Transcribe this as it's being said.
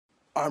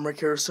I'm Rick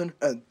Harrison,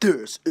 and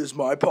this is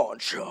my pawn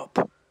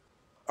shop.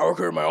 I work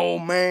here with my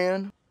old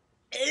man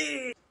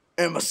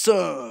and my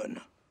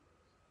son.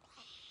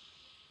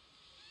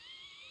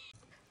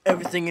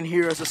 Everything in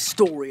here has a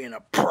story and a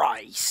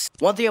price.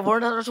 One thing I've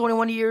learned after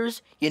 21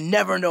 years, you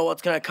never know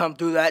what's gonna come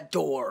through that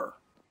door.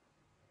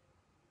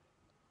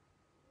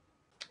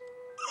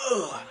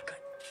 Ugh, God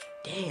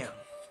damn.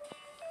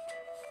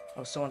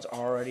 Oh, someone's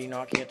already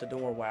knocking at the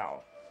door,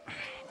 wow.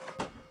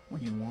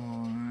 What do you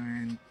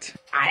want?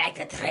 I like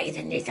to trade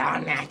in this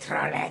all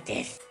natural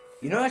lettuce.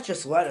 You know that's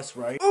just lettuce,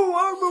 right? Oh,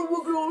 I remember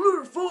working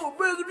on this farm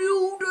back in the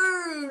old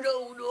days.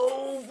 Oh, the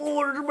old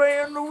 40s,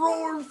 man, the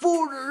roaring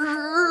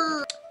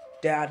 40s.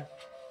 Dad,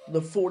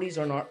 the 40s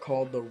are not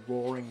called the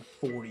roaring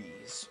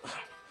 40s.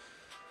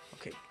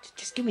 Okay,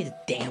 just give me the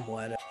damn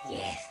lettuce.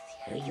 Yes,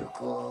 here you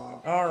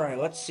go. Alright,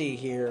 let's see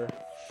here.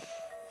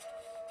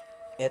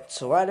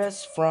 It's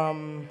lettuce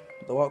from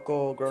the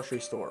local grocery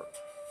store.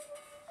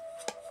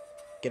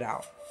 Get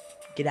out.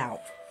 Get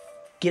out.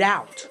 Get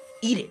out.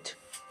 Eat it.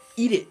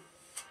 Eat it.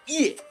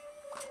 Eat it.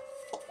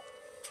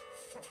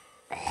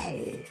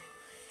 Hey.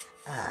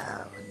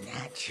 Oh,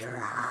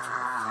 natural.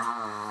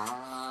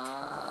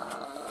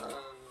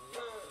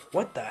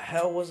 What the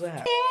hell was that?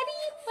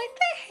 Daddy, what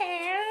the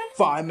hell?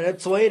 5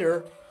 minutes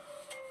later.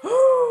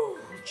 Oh,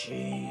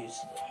 jeez.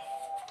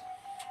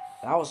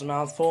 That was a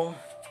mouthful.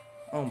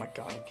 Oh my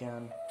god,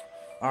 again.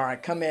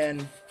 Alright, come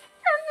in.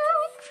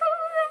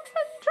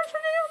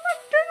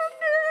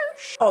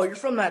 Oh, you're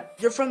from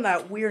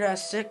that weird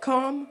ass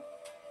sitcom?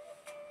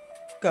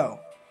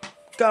 Go.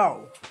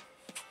 Go.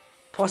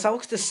 Plus, that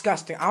looks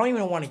disgusting. I don't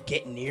even want to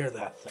get near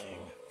that thing.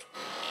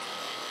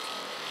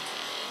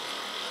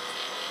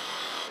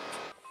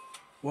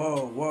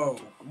 Whoa, whoa,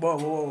 whoa,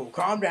 whoa.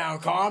 Calm down,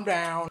 calm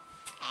down.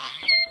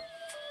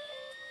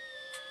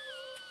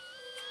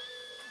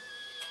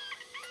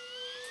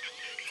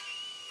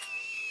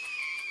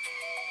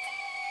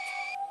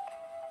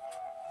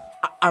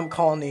 I'm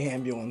calling the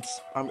ambulance.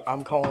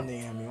 I'm calling the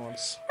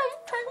ambulance.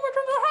 Take me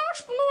to the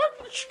hospital.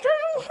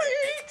 Still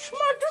eats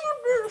my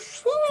dinner.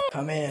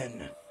 Come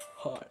in.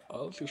 Hi,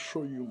 I'll just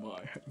show you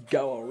my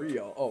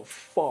galleria of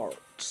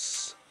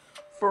farts.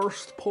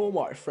 First, pull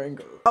my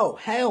finger. Oh,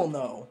 hell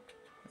no.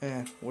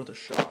 Worth a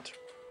shot.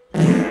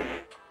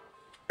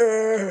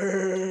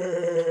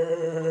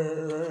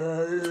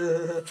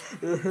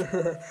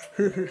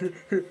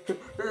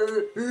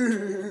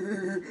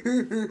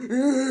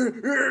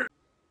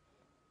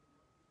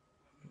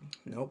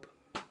 Nope.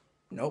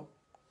 Nope.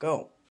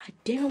 Go. God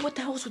damn it, what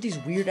the hell is with these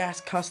weird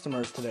ass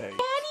customers today?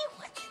 Daddy,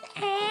 what's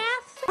an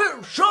ass?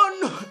 Hey,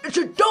 son, it's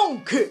a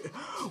donkey.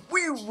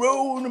 We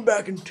rode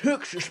back in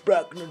Texas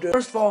back in the day.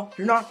 First of all,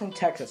 you're not from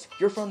Texas.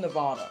 You're from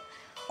Nevada.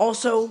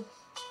 Also,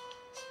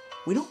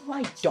 we don't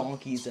like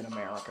donkeys in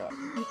America.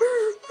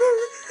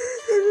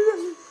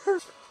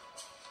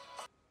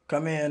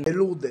 Come in.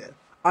 Hello there.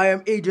 I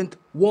am Agent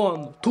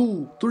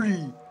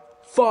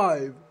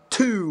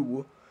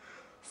 12352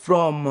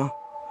 from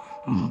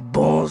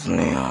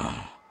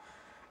Bosnia.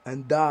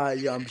 And I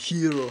am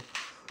here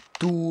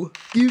to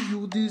give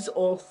you this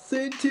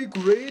authentic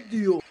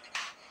radio.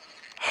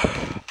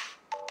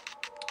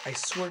 I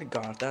swear to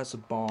God, that's a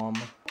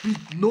bomb.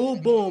 No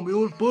bomb,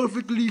 you're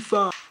perfectly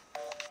fine.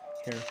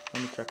 Here,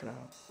 let me check it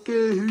out.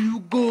 Okay, here you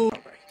go.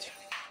 Alright.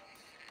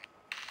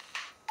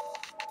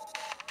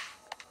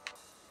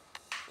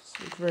 This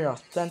looks very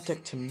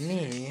authentic to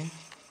me.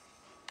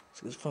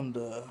 This is from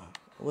the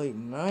late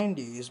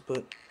 90s,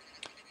 but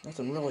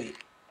nothing really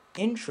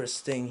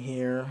interesting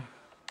here.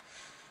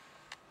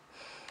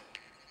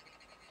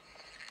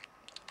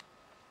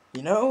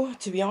 You know,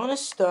 to be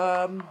honest,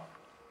 I'll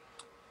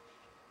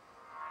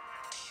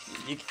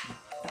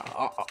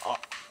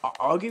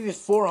give you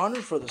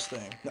 400 for this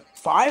thing. No,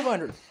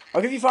 500.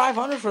 I'll give you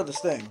 500 for this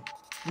thing.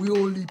 We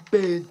only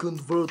pay in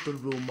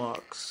convertible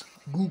marks.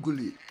 Google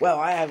it. Well,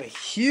 I have a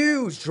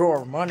huge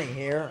drawer of money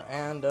here,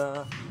 and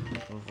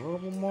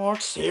convertible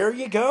marks. Here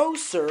you go,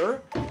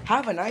 sir.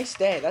 Have a nice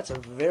day. That's a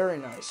very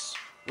nice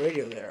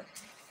radio there.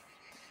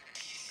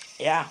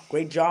 Yeah,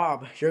 great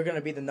job. You're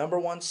gonna be the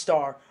 #1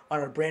 star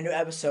on a brand new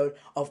episode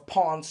of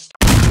Pawn Stars.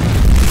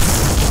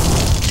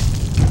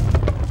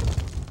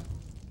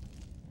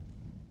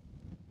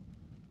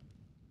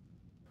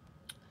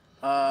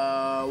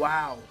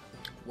 Wow.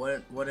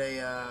 What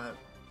a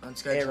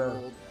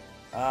unscheduled.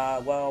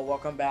 Well,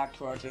 welcome back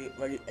to our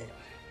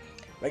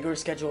regular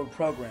scheduled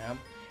program,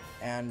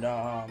 and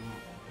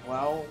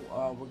we're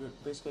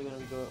basically gonna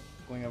be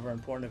going over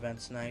important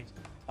events tonight.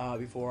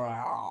 Before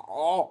I